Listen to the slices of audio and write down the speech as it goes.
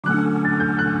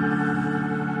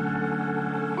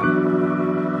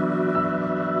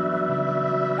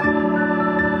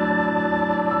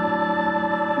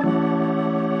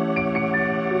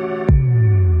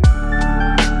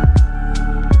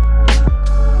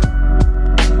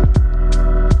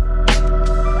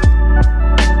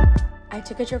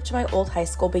took a trip to my old high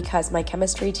school because my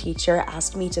chemistry teacher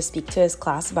asked me to speak to his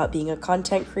class about being a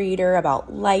content creator,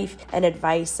 about life, and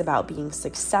advice about being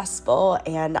successful,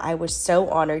 and I was so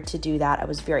honored to do that. I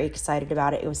was very excited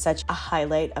about it. It was such a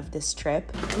highlight of this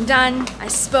trip. I'm done. I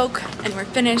spoke and we're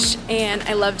finished and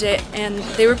I loved it, and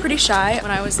they were pretty shy.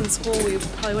 When I was in school, we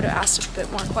probably would have asked a bit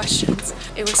more questions.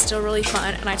 It was still really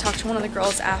fun, and I talked to one of the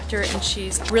girls after, and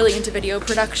she's really into video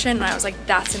production, and I was like,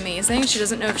 that's amazing. She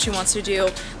doesn't know if she wants to do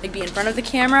like be in front of the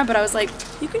camera, but I was like,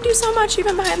 you can do so much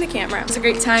even behind the camera. It was a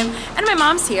great time, and my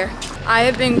mom's here. I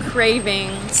have been craving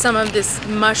some of this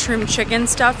mushroom chicken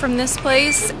stuff from this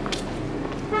place.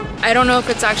 I don't know if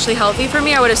it's actually healthy for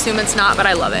me. I would assume it's not, but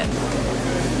I love it.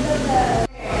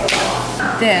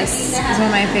 This is one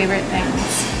of my favorite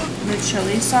things. The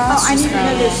chili sauce. Oh, I need to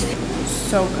know this.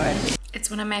 So good. It's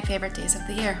one of my favorite days of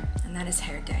the year, and that is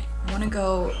hair day. I want to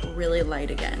go really light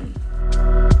again.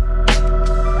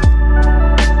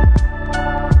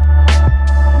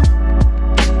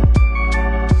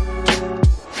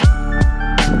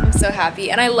 I'm so happy,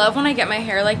 and I love when I get my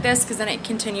hair like this because then it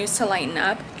continues to lighten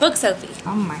up. Look, Sophie.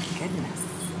 Oh my goodness.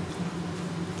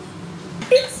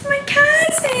 It's my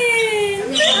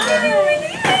cousin! Hi!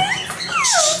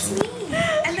 It's me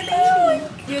and the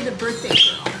baby. You're the birthday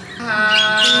girl.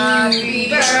 Happy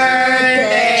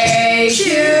birthday to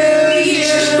you.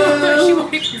 She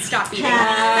won't even stop eating.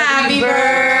 Happy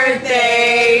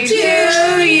birthday to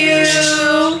you.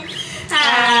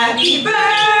 Happy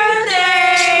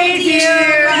birthday,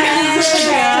 dear Rebecca.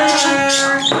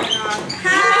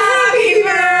 Happy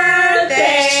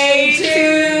birthday to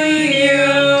you.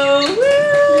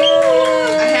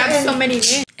 I have so many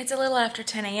names. It's a little after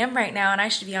 10 a.m. right now, and I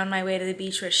should be on my way to the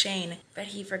beach with Shane, but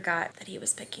he forgot that he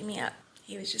was picking me up.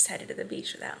 He was just headed to the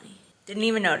beach without me. Didn't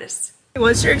even notice.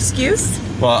 What's your excuse?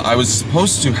 Well, I was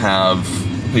supposed to have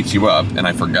picked you up, and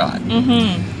I forgot.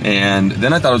 And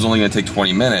then I thought it was only going to take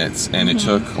 20 minutes, and it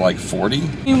took like 40.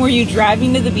 And were you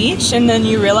driving to the beach, and then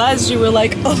you realized you were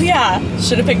like, oh yeah,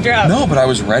 should have picked her up? No, but I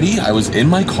was ready. I was in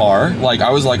my car. Like,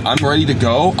 I was like, I'm ready to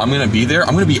go. I'm going to be there.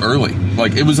 I'm going to be early.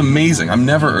 Like, it was amazing. I'm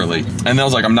never early. And then I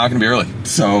was like, I'm not going to be early.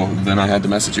 So then I had to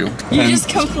message you. You just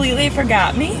completely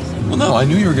forgot me? Well, no, I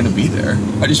knew you were going to be there.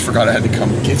 I just forgot I had to come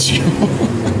get you.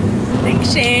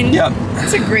 Thanks, Shane. Yep.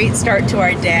 It's a great start to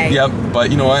our day. Yep, but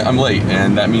you know what? I'm late,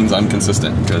 and that means I'm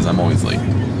consistent because I'm always late.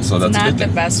 So that's not a good thing.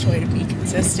 The best way to be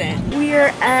consistent. We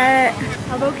are at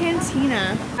Hello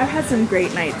Cantina. I've had some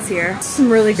great nights here. Some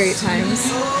really great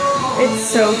times. It's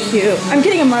so cute. I'm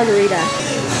getting a margarita.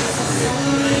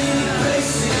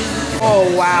 Oh,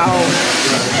 wow.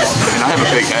 And I have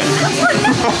a big head.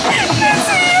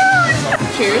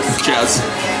 Cheers. Cheers.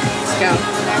 Let's go.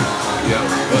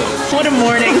 What a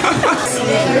morning.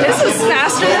 This is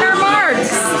faster than our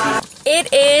marks.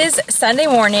 It is Sunday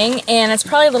morning, and it's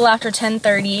probably a little after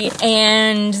 10:30,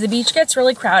 and the beach gets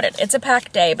really crowded. It's a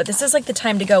packed day, but this is like the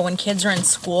time to go when kids are in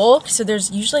school, so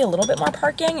there's usually a little bit more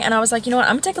parking, and I was like, you know what,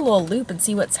 I'm gonna take a little loop and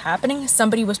see what's happening.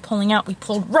 Somebody was pulling out. We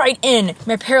pulled right in.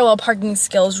 My parallel parking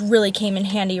skills really came in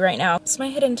handy right now. It's my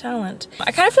hidden talent.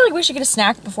 I kind of feel like we should get a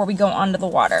snack before we go onto the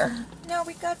water. No,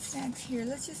 we got snacks here.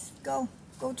 Let's just go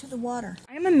to the water.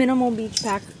 I'm a minimal beach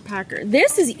packer.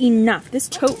 This is enough. This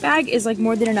tote bag is like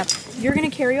more than enough. You're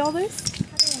gonna carry all this?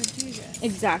 How do I do this?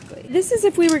 Exactly. This is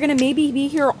if we were gonna maybe be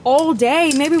here all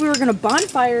day. Maybe we were gonna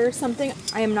bonfire or something.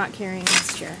 I am not carrying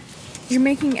this chair. You're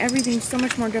making everything so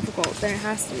much more difficult than it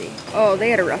has to be. Oh,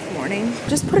 they had a rough morning.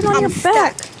 Just put it on your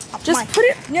back. Just put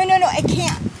it. No, I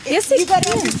can't. Yes, you gotta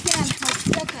understand how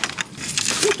stuck I am.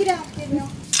 Take it out, Daniel.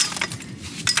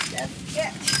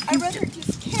 I'd rather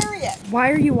just carry it. Why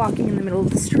are you walking in the middle of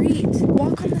the street?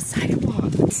 Walk on the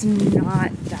sidewalk. It's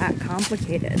not that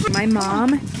complicated. My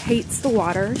mom hates the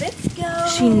water. Let's go.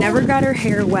 She never got her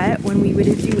hair wet when we would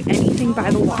do anything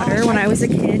by the water when I was a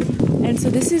kid. And so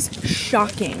this is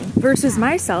shocking. Versus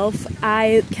myself,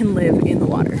 I can live in the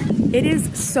water. It is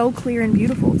so clear and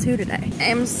beautiful too today. I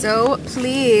am so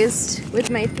pleased with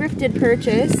my thrifted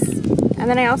purchase. And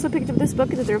then I also picked up this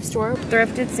book at the thrift store.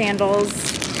 Thrifted sandals,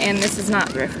 and this is not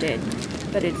thrifted,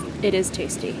 but it is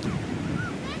tasty.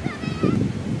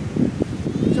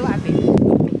 So happy.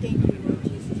 Thank you, Lord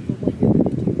Jesus, for what you're going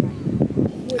to do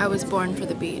right now. I was born for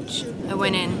the beach. I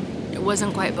went in. It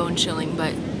wasn't quite bone chilling,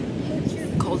 but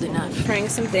cold enough. Trying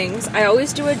some things. I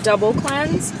always do a double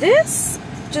cleanse. This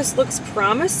just looks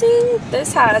promising.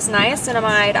 This has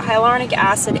niacinamide, hyaluronic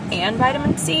acid, and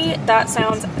vitamin C. That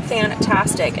sounds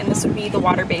fantastic, and this would be the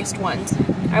water-based ones.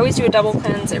 I always do a double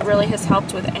cleanse. It really has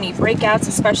helped with any breakouts,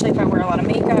 especially if I wear a lot of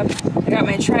makeup. I got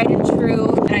my tried and true,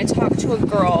 and I talked to a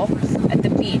girl at the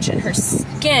beach, and her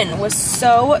skin was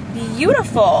so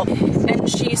beautiful. and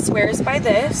she swears by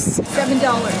this. $7.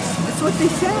 That's what they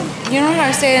said. You don't know how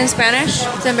to say it in Spanish?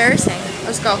 It's embarrassing.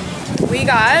 Let's go. We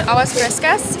got aguas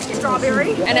frescas.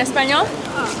 Strawberry. En español?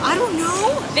 I don't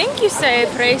know. I think you say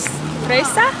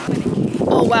fresa?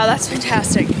 Oh wow, that's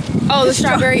fantastic. Oh, the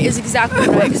strawberry is exactly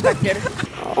what I expected.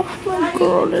 Oh, my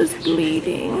girl is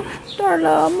bleeding.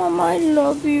 Darla, Mama, I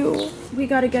love you. We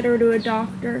gotta get her to a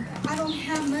doctor. I don't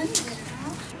have money.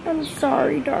 I'm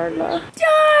sorry, Darla.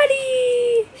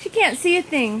 Daddy! She can't see a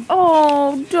thing.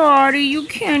 Oh, Daddy, you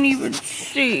can't even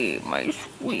see, my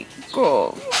sweet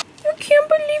girl. I can't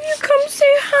believe you come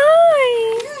say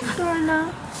hi.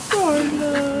 Darla,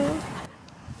 Darla.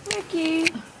 Mickey.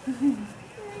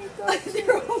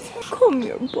 Come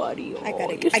here, buddy. Oh, I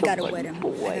gotta wet him.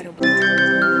 I'm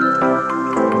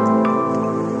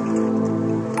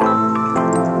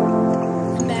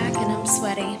back and I'm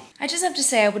sweaty. I just have to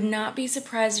say I would not be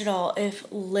surprised at all if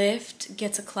Lyft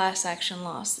gets a class action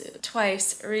lawsuit.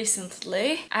 Twice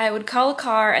recently, I would call a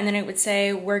car and then it would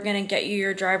say, we're gonna get you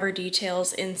your driver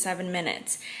details in 7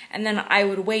 minutes. And then I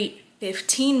would wait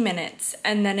 15 minutes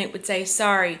and then it would say,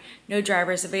 sorry, no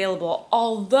drivers available.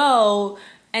 Although,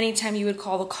 anytime you would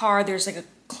call the car, there's like a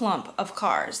clump of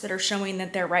cars that are showing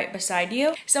that they're right beside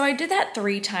you. So I did that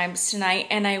 3 times tonight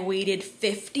and I waited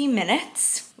 50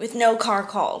 minutes with no car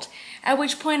called. At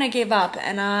which point I gave up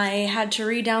and I had to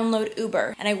re-download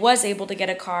Uber and I was able to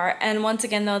get a car. And once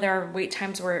again though, their wait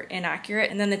times were inaccurate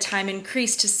and then the time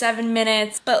increased to 7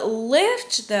 minutes. But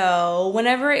Lyft though,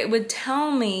 whenever it would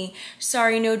tell me,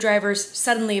 sorry, no drivers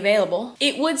suddenly available,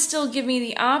 it would still give me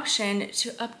the option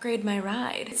to upgrade my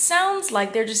ride. It sounds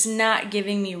like they're just not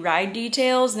giving me ride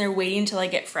details and they're waiting until I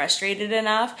get frustrated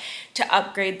enough to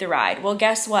upgrade the ride. Well,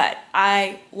 guess what?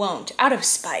 I won't, out of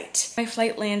spite. My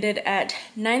flight landed at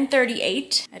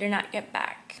 9:38. I did not get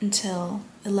back until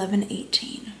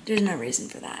 11:18. There's no reason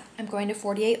for that. I'm going to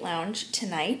 48 Lounge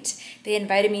tonight. They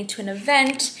invited me to an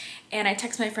event and I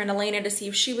texted my friend Elena to see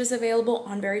if she was available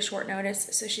on very short notice.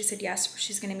 So she said yes,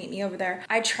 she's gonna meet me over there.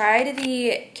 I tried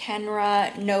the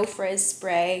Kenra No Frizz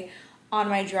spray on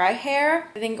my dry hair.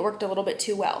 I think it worked a little bit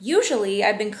too well. Usually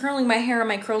I've been curling my hair and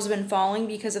my curls have been falling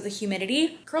because of the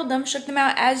humidity. Curled them, shook them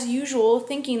out as usual,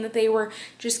 thinking that they were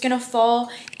just gonna fall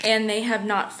and they have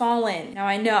not fallen. Now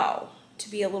I know to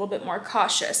be a little bit more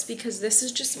cautious because this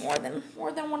is just more than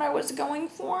what I was going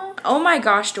for. Oh my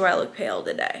gosh, do I look pale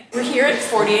today. We're here at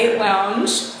 48 Lounge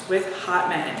with hot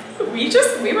men. We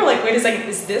were like, wait a second,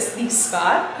 is this the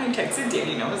spot? I texted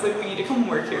Dani and I was like, we need to come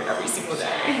work here every single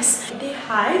day. They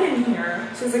hide in here.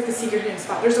 So it's like the secret hidden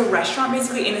spot. There's a restaurant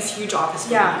basically in this huge office.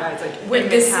 Yeah. You guys, like,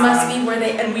 this must be where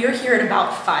they, and we were here at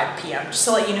about 5 p.m. just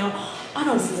to let you know, on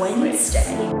a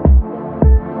Wednesday.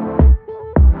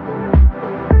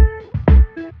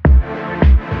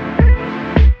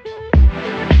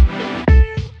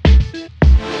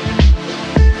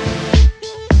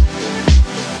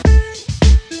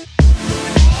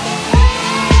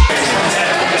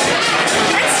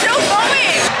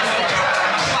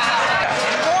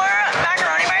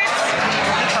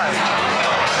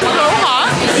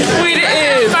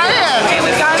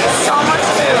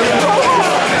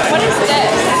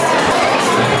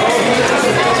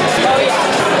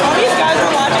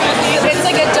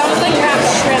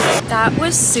 That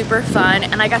was super fun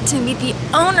and I got to meet the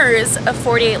owners of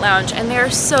 48 Lounge and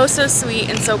they're so sweet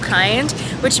and so kind,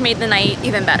 which made the night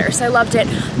even better. So I loved it,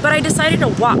 but I decided to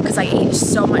walk because I ate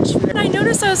so much food. I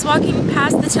noticed I was walking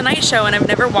past the Tonight Show and I've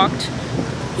never walked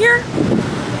here.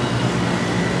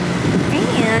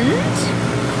 And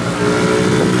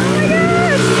oh my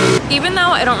gosh! Even though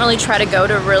I don't really try to go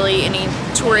to really any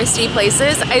touristy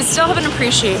places, I still have an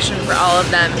appreciation for all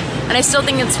of them. And I still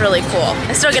think it's really cool.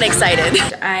 I still get excited.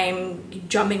 I'm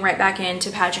jumping right back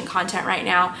into pageant content right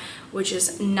now, which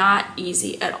is not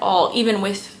easy at all, even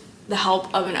with the help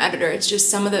of an editor. It's just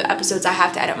some of the episodes I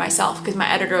have to edit myself because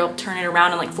my editor will turn it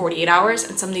around in like 48 hours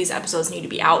and some of these episodes need to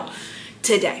be out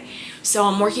today. So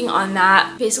I'm working on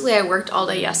that. Basically, I worked all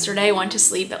day yesterday, went to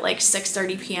sleep at like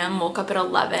 6:30 p.m., woke up at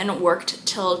 11, worked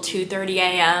till 2:30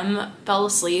 a.m., fell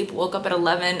asleep, woke up at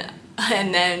 11,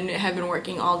 and then have been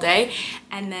working all day.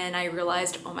 And then I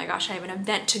realized, oh my gosh, I have an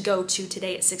event to go to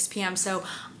today at 6 p.m. So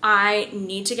I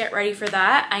need to get ready for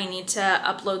that. I need to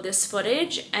upload this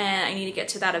footage and I need to get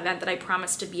to that event that I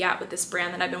promised to be at with this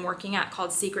brand that I've been working at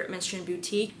called Secret Mission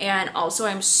Boutique. And also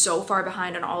I'm so far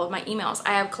behind on all of my emails.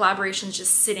 I have collaborations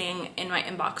just sitting in my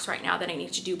inbox right now that I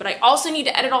need to do, but I also need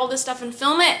to edit all this stuff and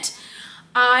film it.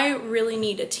 I really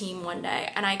need a team one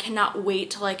day and I cannot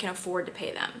wait till I can afford to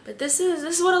pay them. But this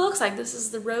is what it looks like. This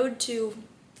is the road to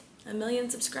 1 million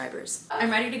subscribers.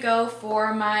 I'm ready to go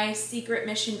for my Secret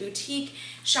Mission Boutique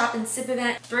Shop and Sip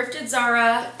event. Thrifted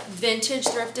Zara, vintage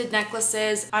thrifted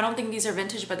necklaces. I don't think these are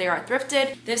vintage, but they are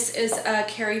thrifted. This is a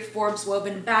Carrie Forbes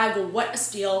woven bag. What a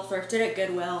steal, thrifted at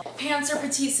Goodwill. Pants are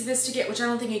Petite Sophisticate, which I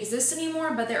don't think exists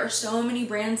anymore, but there are so many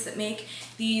brands that make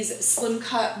these slim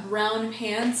cut brown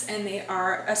pants, and they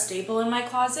are a staple in my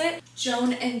closet.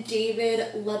 Joan and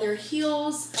David leather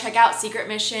heels. Check out Secret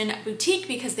Mission Boutique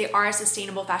because they are a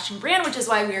sustainable fashion brand, which is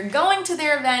why we are going to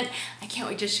their event. I can't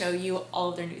wait to show you all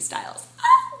of their new styles.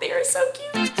 Ah, they are so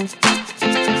cute.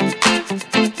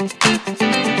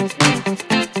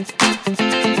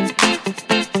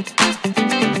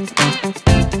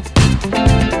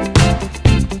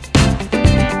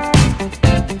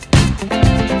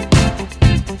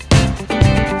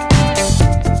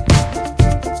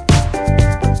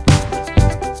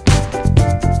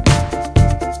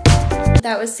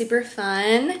 That was super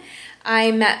fun.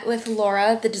 I met with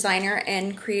Laura, the designer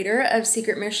and creator of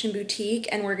Secret Mission Boutique,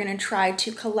 and we're gonna try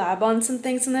to collab on some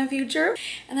things in the future.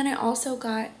 And then I also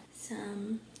got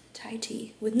some Thai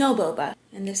tea with no boba.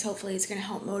 And this hopefully is gonna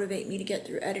help motivate me to get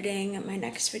through editing my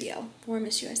next video for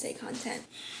Miss USA content.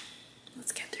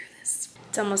 Let's get through this.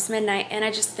 It's almost midnight and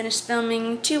I just finished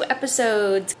filming 2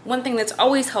 episodes. One thing that's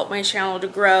always helped my channel to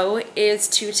grow is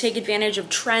to take advantage of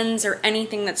trends or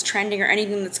anything that's trending or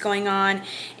anything that's going on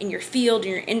in your field,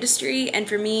 in your industry. And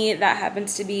for me, that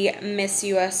happens to be Miss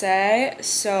USA.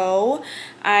 So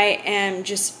I am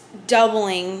just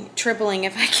doubling, tripling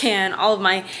if I can, all of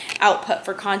my output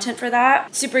for content for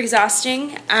that. Super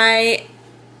exhausting. I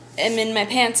am in my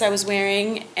pants I was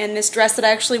wearing and this dress that I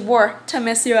actually wore to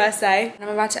Miss USA. And I'm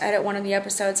about to edit one of the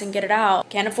episodes and get it out.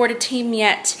 Can't afford a team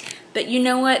yet, but you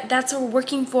know what? That's what we're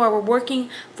working for. We're working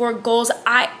for goals.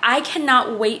 I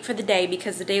cannot wait for the day,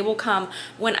 because the day will come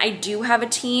when I do have a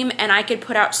team and I could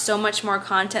put out so much more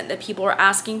content that people are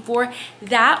asking for.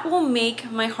 That will make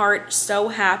my heart so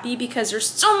happy, because there's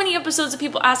so many episodes that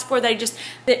people ask for that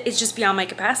it's just beyond my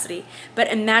capacity. But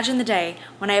imagine the day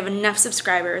when I have enough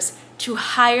subscribers to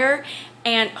hire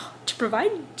and to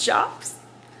provide jobs.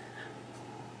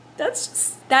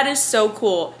 That is so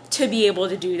cool to be able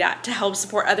to do that, to help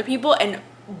support other people and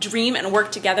dream and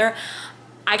work together.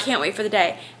 I can't wait for the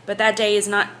day, but that day is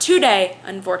not today,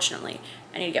 unfortunately.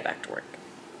 I need to get back to work.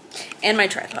 And my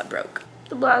tripod broke.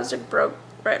 The plastic broke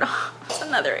right off. It's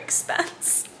another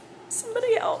expense.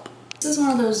 Somebody help. This is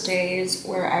one of those days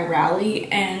where I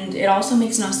rally, and it also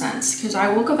makes no sense because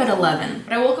I woke up at 11.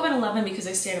 But I woke up at 11 because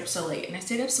I stayed up so late, and I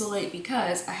stayed up so late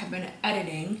because I have been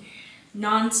editing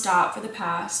non-stop for the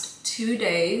past 2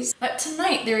 days. But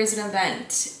tonight there is an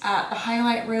event at the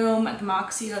Highlight Room at the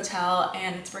Moxie Hotel,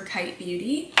 and it's for Kite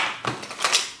Beauty.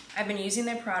 I've been using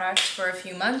their products for a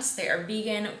few months. They are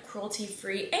vegan,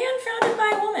 cruelty-free, and founded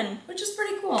by a woman, which is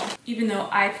pretty cool. Even though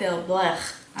I feel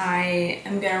blech, I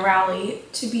am gonna rally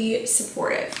to be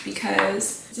supportive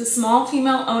because it's a small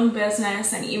female-owned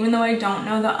business, and even though I don't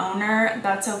know the owner,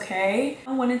 that's okay.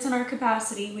 When it's in our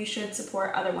capacity, we should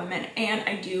support other women, and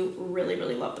I do really,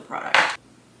 really love the product.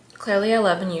 Clearly I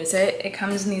love and use it. It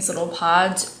comes in these little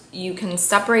pods. You can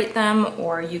separate them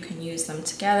or you can use them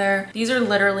together. These are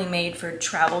literally made for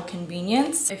travel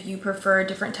convenience. If you prefer a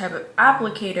different type of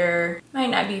applicator, it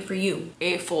might not be for you.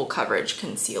 A full coverage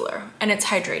concealer, and it's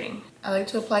hydrating. I like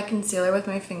to apply concealer with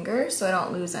my finger so I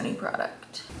don't lose any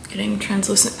product. Getting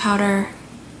translucent powder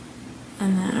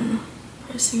and then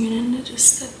pressing it in to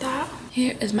just set that.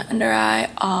 Here is my under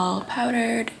eye all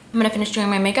powdered. I'm gonna finish doing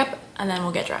my makeup and then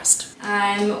we'll get dressed.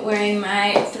 I'm wearing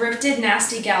my thrifted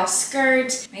Nasty Gal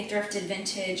skirt, my thrifted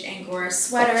vintage Angora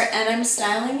sweater, and I'm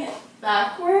styling it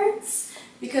backwards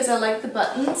because I like the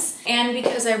buttons and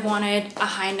because I wanted a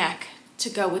high neck to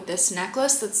go with this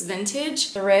necklace that's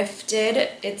vintage.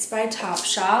 Thrifted, it's by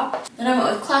Topshop. Then I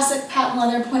went with classic patent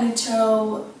leather pointed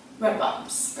toe red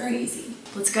bottoms. Very easy.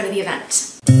 Let's go to the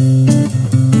event.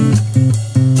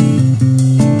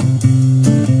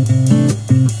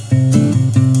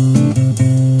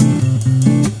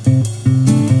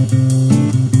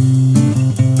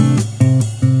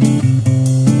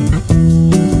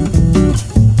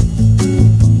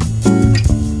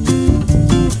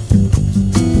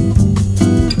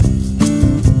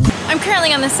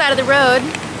 On the side of the road,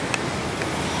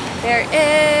 there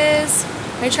is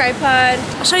my tripod.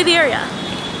 I'll show you the area.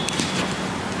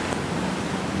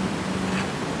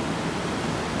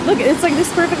 Look, it's like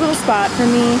this perfect little spot for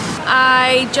me.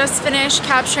 I just finished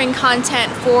capturing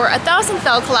content for a Thousand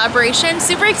Fell collaboration.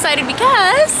 Super excited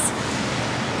because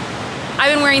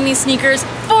I've been wearing these sneakers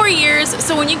for years.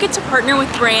 So when you get to partner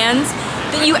with brands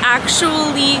that you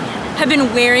actually have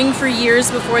been wearing for years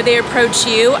before they approach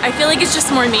you, I feel like it's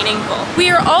just more meaningful. We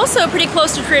are also pretty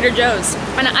close to Trader Joe's,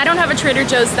 and I don't have a Trader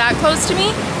Joe's that close to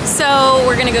me, so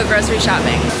we're gonna go grocery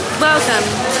shopping. Welcome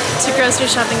to grocery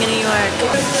shopping in New York.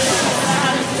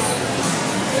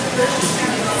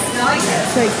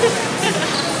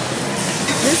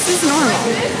 This is normal.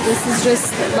 This is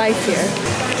just life here.